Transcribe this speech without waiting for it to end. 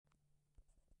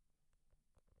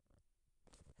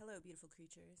Hello, beautiful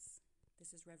creatures.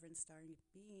 This is Reverend Star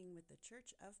Being with the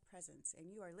Church of Presence,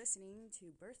 and you are listening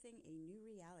to Birthing a New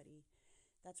Reality.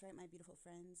 That's right, my beautiful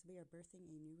friends. We are birthing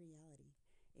a new reality,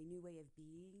 a new way of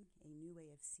being, a new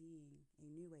way of seeing, a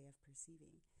new way of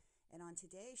perceiving. And on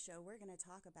today's show, we're going to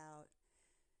talk about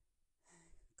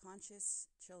conscious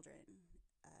children,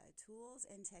 tools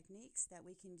and techniques that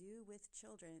we can do with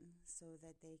children so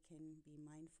that they can be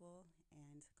mindful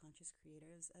and conscious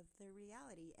creators of their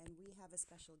reality. And we have a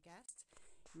special guest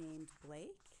named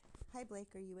Blake. Hi,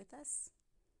 Blake. Are you with us?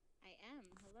 I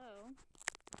am. Hello.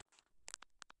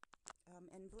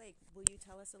 And Blake, will you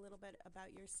tell us a little bit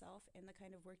about yourself and the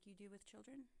kind of work you do with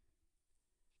children?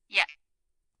 Yes.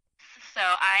 So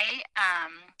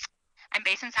I'm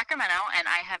based in Sacramento, and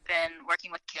I have been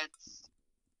working with kids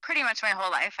pretty much my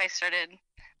whole life. I started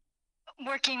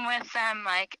working with them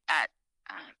like at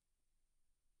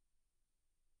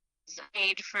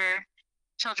age for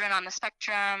children on the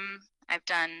spectrum. I've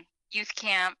done youth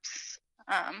camps,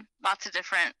 lots of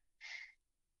different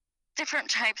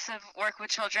types of work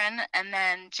with children, and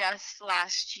then just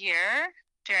last year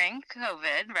during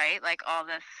COVID, right, like all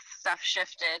this stuff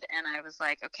shifted, and I was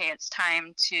like, okay, it's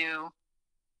time to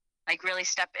like really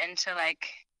step into like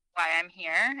why I'm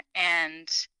here. And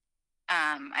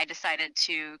I decided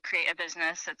to create a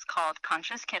business. It's called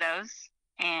Conscious Kiddos.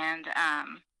 And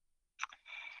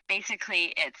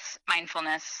basically, it's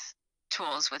mindfulness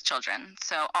tools with children.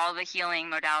 So, all the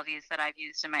healing modalities that I've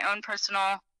used in my own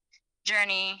personal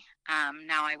journey,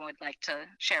 now I would like to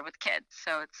share with kids.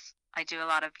 So, I do a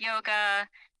lot of yoga,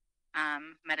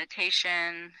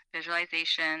 meditation,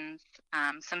 visualizations,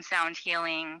 some sound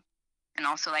healing, and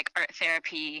also like art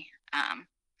therapy.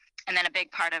 And then a big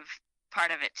part of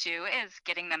it too is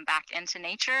getting them back into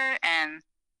nature and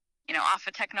off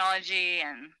of technology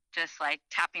and just like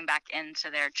tapping back into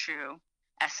their true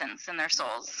essence and their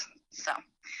souls. So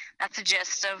that's a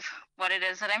gist of what it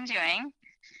is that I'm doing.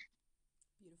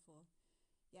 Beautiful.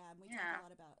 Yeah, and we talk a Yeah.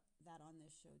 lot about that on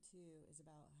this show too, is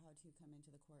about how to come into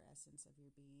the core essence of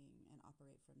your being and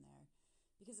operate from there.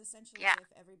 Because essentially, Yeah.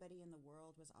 if everybody in the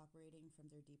world was operating from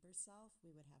their deeper self,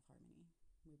 we would have harmony.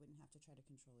 We wouldn't have to try to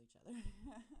control each other.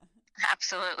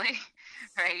 Absolutely.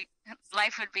 Right. So,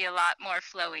 Life would be a lot more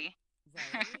flowy.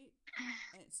 right?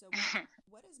 And so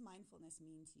what does mindfulness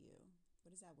mean to you?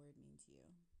 What does that word mean to you?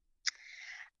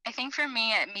 I think for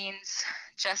me, it means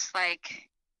just like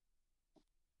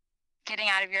getting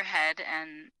out of your head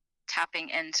and tapping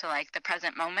into like the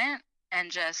present moment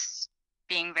and just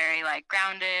being very like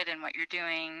grounded in what you're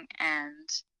doing and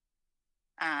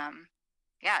um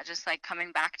yeah, just like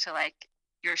coming back to like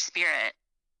your spirit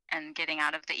and getting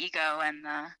out of the ego and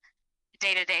the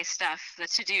day-to-day stuff, the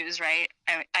to-dos, right?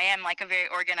 I am like a very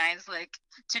organized like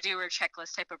to-do or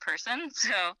checklist type of person.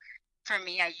 So for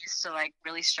me, I used to like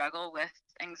really struggle with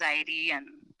anxiety and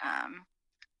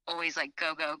always like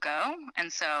go go go.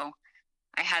 And so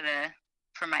I had to,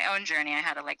 for my own journey, I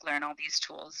had to like learn all these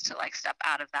tools to like step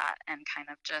out of that and kind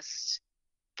of just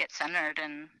get centered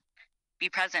and be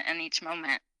present in each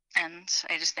moment. And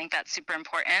I just think that's super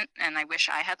important. And I wish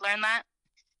I had learned that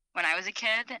when I was a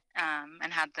kid,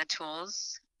 and had the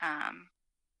tools.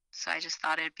 So I just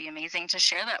thought it'd be amazing to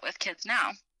share that with kids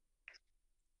now.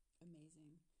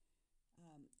 Amazing.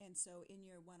 And so, in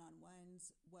your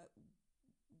one-on-ones, what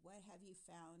have you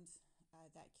found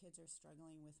that kids are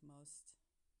struggling with most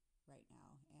right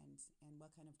now, and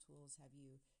what kind of tools have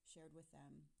you shared with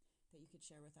them that you could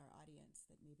share with our audience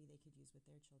that maybe they could use with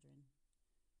their children?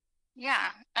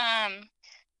 Yeah.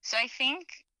 So I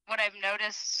think what I've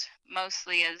noticed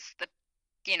mostly is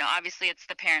obviously it's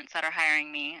the parents that are hiring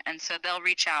me. And so they'll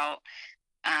reach out.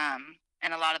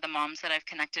 And a lot of the moms that I've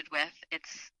connected with,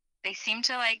 they seem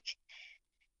to like,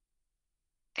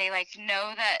 they like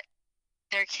know that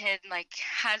their kid like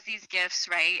has these gifts,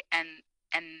 right? And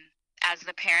as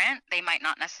the parent, they might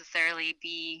not necessarily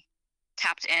be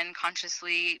tapped in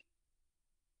consciously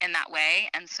in that way,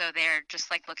 and so they're just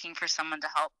like looking for someone to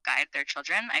help guide their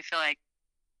children. I feel like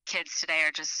kids today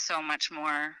are just so much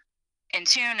more in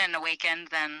tune and awakened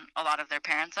than a lot of their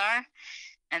parents are.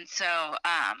 And so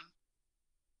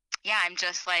yeah, I'm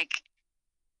just like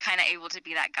kind of able to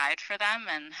be that guide for them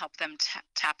and help them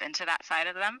tap into that side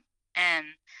of them. And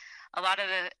a lot of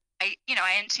I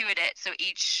intuit it, so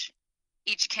each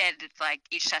kid, it's like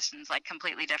each session's like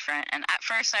completely different. And at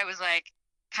first I was like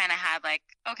kind of had like,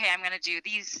 okay, I'm going to do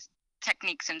these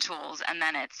techniques and tools, and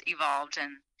then it's evolved,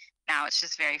 and now it's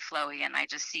just very flowy, and I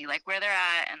just see like where they're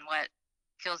at and what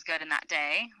feels good in that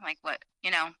day, like what.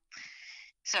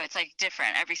 So it's like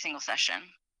different every single session.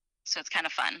 So it's kind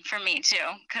of fun for me too,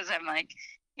 because I'm like,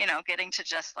 getting to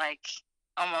just like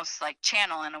almost like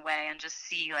channel in a way and just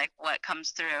see like what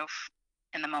comes through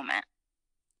in the moment.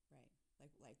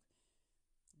 Right. Like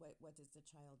what does the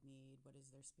child need? What is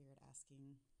their spirit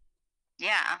asking?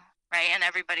 Yeah, right. And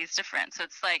everybody's different. So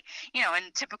it's like, in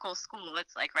typical school,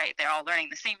 it's like, right, they're all learning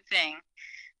the same thing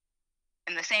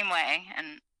in the same way.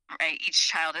 And right, each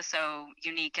child is so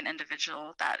unique and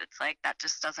individual that it's like that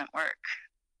just doesn't work.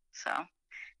 So,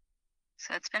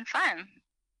 so it's been fun.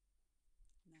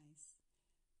 Nice.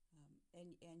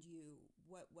 And you,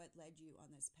 what led you on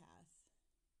this path?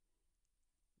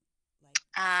 Like,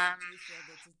 do Um, you feel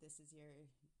that this is your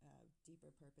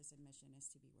deeper purpose and mission is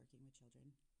to be working with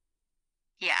children?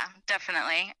 yeah,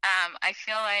 definitely. I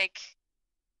feel like,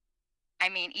 I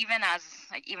mean, even as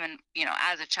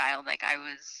a child, like I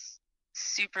was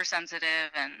super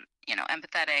sensitive and,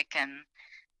 empathetic, and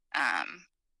um,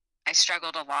 I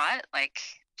struggled a lot, like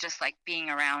just like being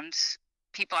around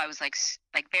people. I was like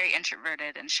very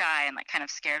introverted and shy and like kind of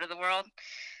scared of the world,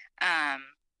 um,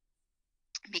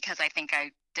 because I think I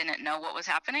didn't know what was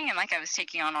happening, and like I was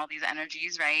taking on all these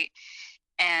energies, right?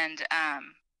 And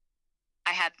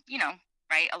I had,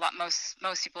 right, a lot.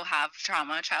 Most people have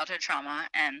trauma, childhood trauma,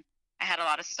 and I had a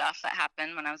lot of stuff that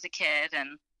happened when I was a kid,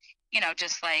 and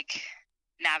just like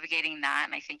navigating that.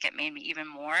 And I think it made me even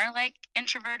more like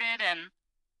introverted and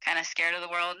kind of scared of the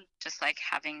world, just like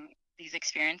having these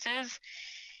experiences.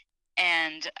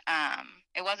 And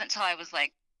it wasn't until I was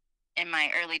like in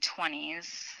my early 20s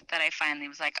that I finally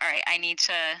was like, all right, I need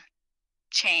to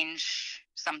change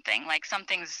something. Like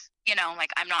something's,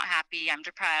 like I'm not happy, I'm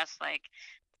depressed, like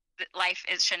life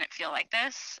is shouldn't feel like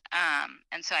this.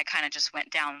 And so I kind of just went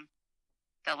down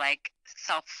the like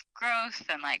self growth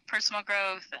and like personal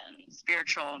growth and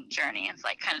spiritual journey. It's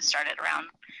like kind of started around,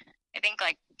 I think,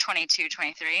 like 22,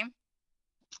 23,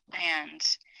 and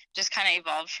just kind of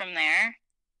evolved from there.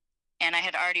 And I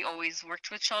had already always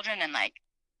worked with children and like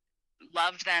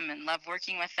loved them and loved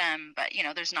working with them. But,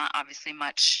 there's not obviously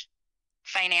much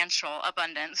financial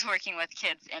abundance working with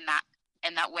kids in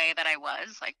that way that I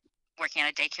was like working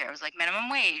at a daycare. It was like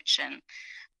minimum wage, and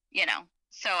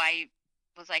so I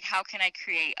was like, how can I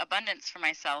create abundance for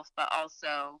myself but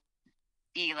also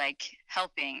be like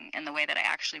helping in the way that I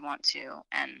actually want to?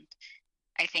 And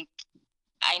I think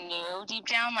I knew deep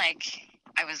down, like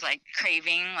I was like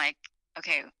craving, like,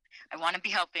 okay, I want to be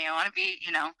helping, I want to be,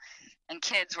 and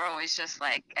kids were always just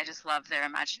like, I just love their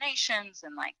imaginations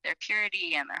and like their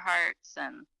purity and their hearts.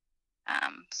 And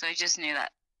so I just knew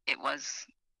that it was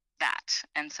that.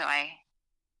 And so I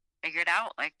figured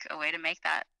out like a way to make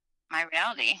that my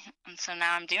reality. And so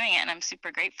now I'm doing it, and I'm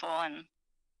super grateful and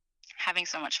having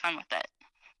so much fun with it.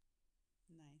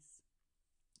 Nice.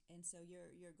 And so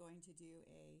you're going to do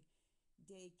a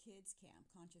day kids camp,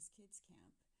 conscious kids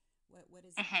camp. What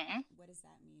is that? Hmm. What does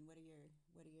that mean? What are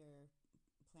your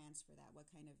plans for that? What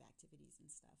kind of activities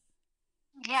and stuff?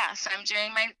 Yeah, so I'm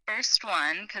doing my first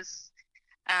one because,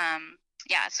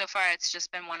 yeah, so far it's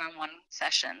just been one-on-one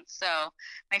sessions. So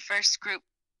my first group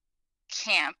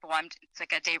camp, well, it's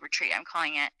like a day retreat, I'm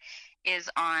calling it, is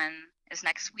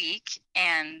next week,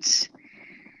 and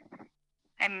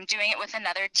I'm doing it with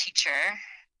another teacher.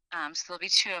 So there'll be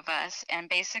two of us, and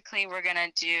basically we're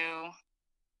gonna do,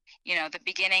 the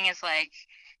beginning is like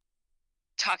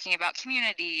talking about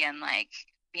community and like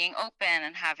being open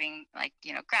and having like,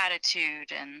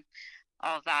 gratitude and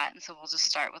all of that. And so we'll just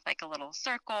start with like a little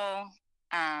circle.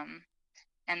 Um,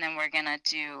 and then we're gonna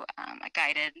do a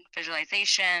guided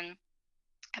visualization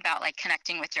about like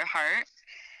connecting with your heart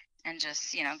and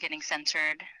just, getting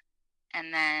centered.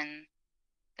 And then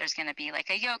there's gonna be like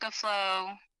a yoga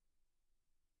flow.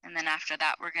 And then after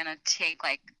that, we're gonna take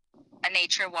like a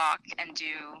nature walk and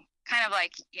do kind of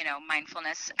like,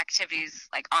 mindfulness activities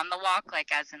like on the walk,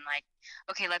 like as in like,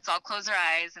 okay, let's all close our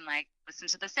eyes and like listen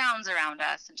to the sounds around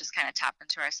us and just kind of tap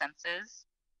into our senses.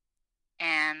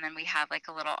 And then we have like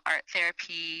a little art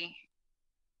therapy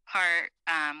part,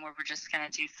 where we're just going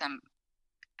to do some,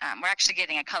 we're actually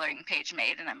getting a coloring page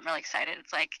made, and I'm really excited.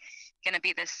 It's like going to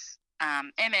be this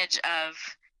image of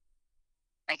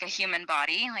like a human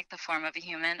body, like the form of a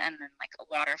human, and then like a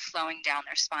water flowing down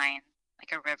their spine,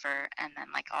 like a river, and then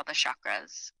like all the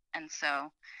chakras. And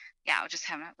so, yeah, we'll just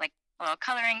have like a little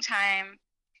coloring time.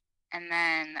 And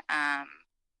then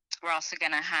we're also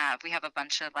gonna we have a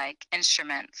bunch of like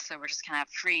instruments, so we're just gonna have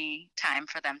free time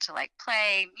for them to like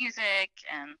play music,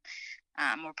 and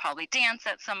we'll probably dance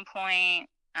at some point.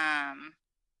 Um,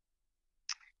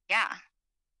 yeah,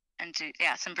 and do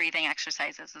some breathing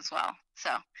exercises as well. So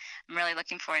I'm really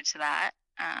looking forward to that.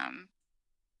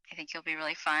 I think it'll be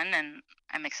really fun, and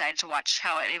I'm excited to watch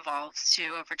how it evolves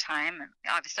too over time. And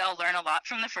obviously, I'll learn a lot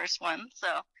from the first one.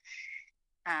 So,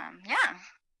 yeah.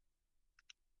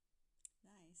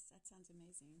 That sounds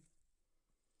amazing.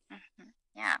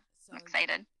 Yeah, So, I'm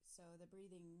excited. so the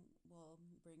breathing will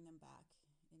bring them back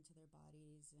into their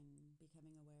bodies and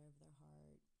becoming aware of their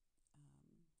heart,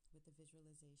 with the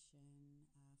visualization,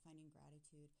 finding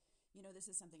gratitude. You know,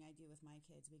 this is something I do with my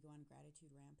kids. We go on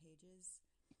gratitude rampages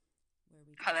where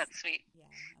we Oh, just, that's sweet.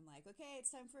 yeah, I'm like, okay,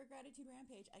 it's time for a gratitude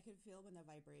rampage. I can feel when the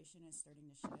vibration is starting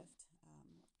to shift.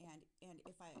 And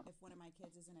if one of my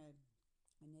kids is in a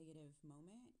negative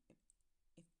moment, if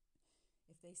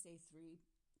if they say three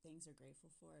things they're grateful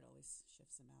for, it always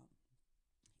shifts them out.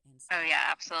 And so, Oh yeah,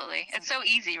 absolutely. It's some so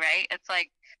easy, right? It's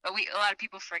like, but a lot of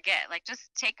people forget. Like,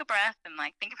 just take a breath and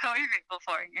like think about what you're grateful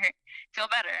for, and you feel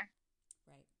better.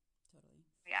 right, totally,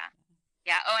 Yeah.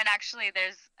 yeah. Yeah. Oh, and actually,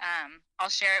 I'll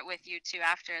share it with you too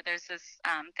after. There's this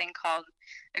thing called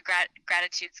a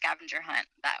gratitude scavenger hunt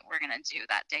that we're gonna do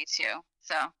that day too.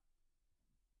 So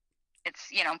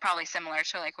it's, probably similar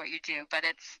to like what you do, but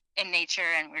it's in nature,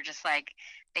 and we're just like,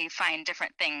 they find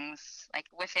different things like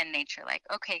within nature, like,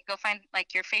 okay, go find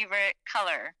like your favorite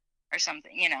color or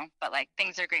something, but like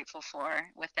things they're grateful for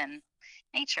within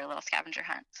nature, a little scavenger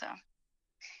hunt. So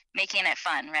making it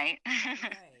fun, right?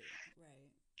 Right,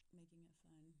 right. Making it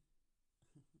fun.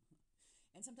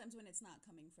 And sometimes when it's not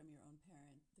coming from your own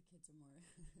parent, the kids are more.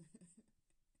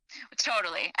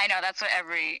 Totally. I know that's what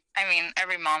every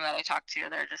mom that I talk to,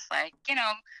 they're just like,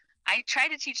 I try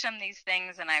to teach them these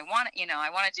things, and I want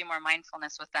to do more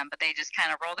mindfulness with them, but they just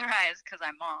kind of roll their eyes because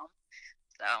I'm mom.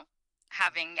 So Right,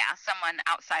 having, yeah, someone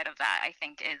outside of that, I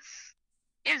think is,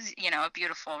 a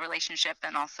beautiful relationship,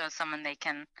 and also someone they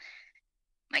can,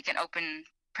 like, an open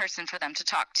person for them to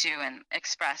talk to and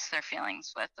express their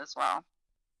feelings with as well.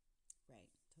 right,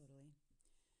 totally.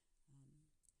 Um,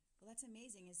 well, that's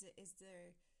amazing. Is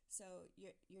there? So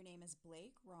your name is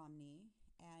Blake Romney,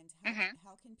 and Hmm.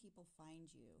 how can people find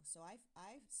you? So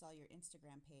I saw your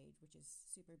Instagram page, which is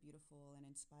super beautiful and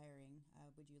inspiring.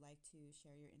 Would you like to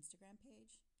share your Instagram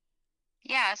page?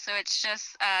 Yeah, so it's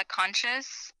just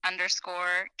conscious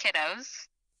underscore kiddos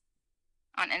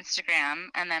on Instagram,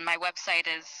 and then my website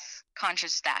is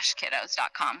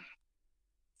conscious-kiddos.com.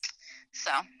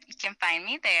 So you can find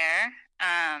me there.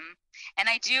 And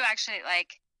I do actually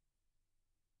like,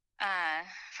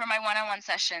 for my one-on-one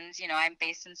sessions, I'm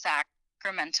based in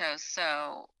Sacramento,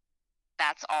 so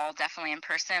that's all definitely in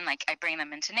person. Like, I bring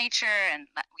them into nature, and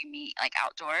we meet like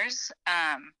outdoors.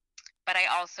 But I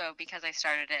also, because I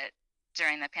started it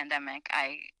during the pandemic,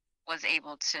 I was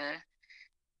able to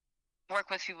work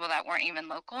with people that weren't even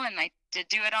local, and I did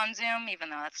do it on Zoom, even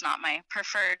though that's not my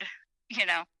preferred, you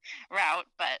know, route.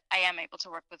 But I am able to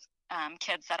work with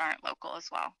kids that aren't local as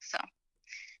well. So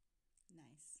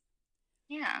Nice.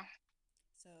 yeah,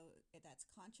 So that's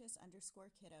conscious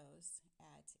underscore kiddos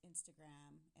at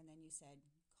Instagram, and then you said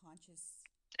conscious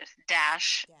just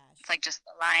dash. It's dash like just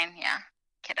the line. Yeah,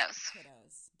 kiddos.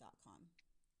 kiddos.com.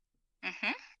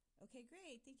 Mhm. Okay,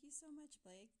 great. Thank you so much,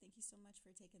 Blake. Thank you so much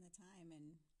for taking the time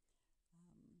um,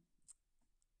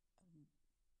 and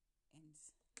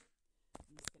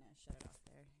I'm just gonna shut it off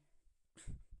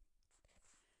there.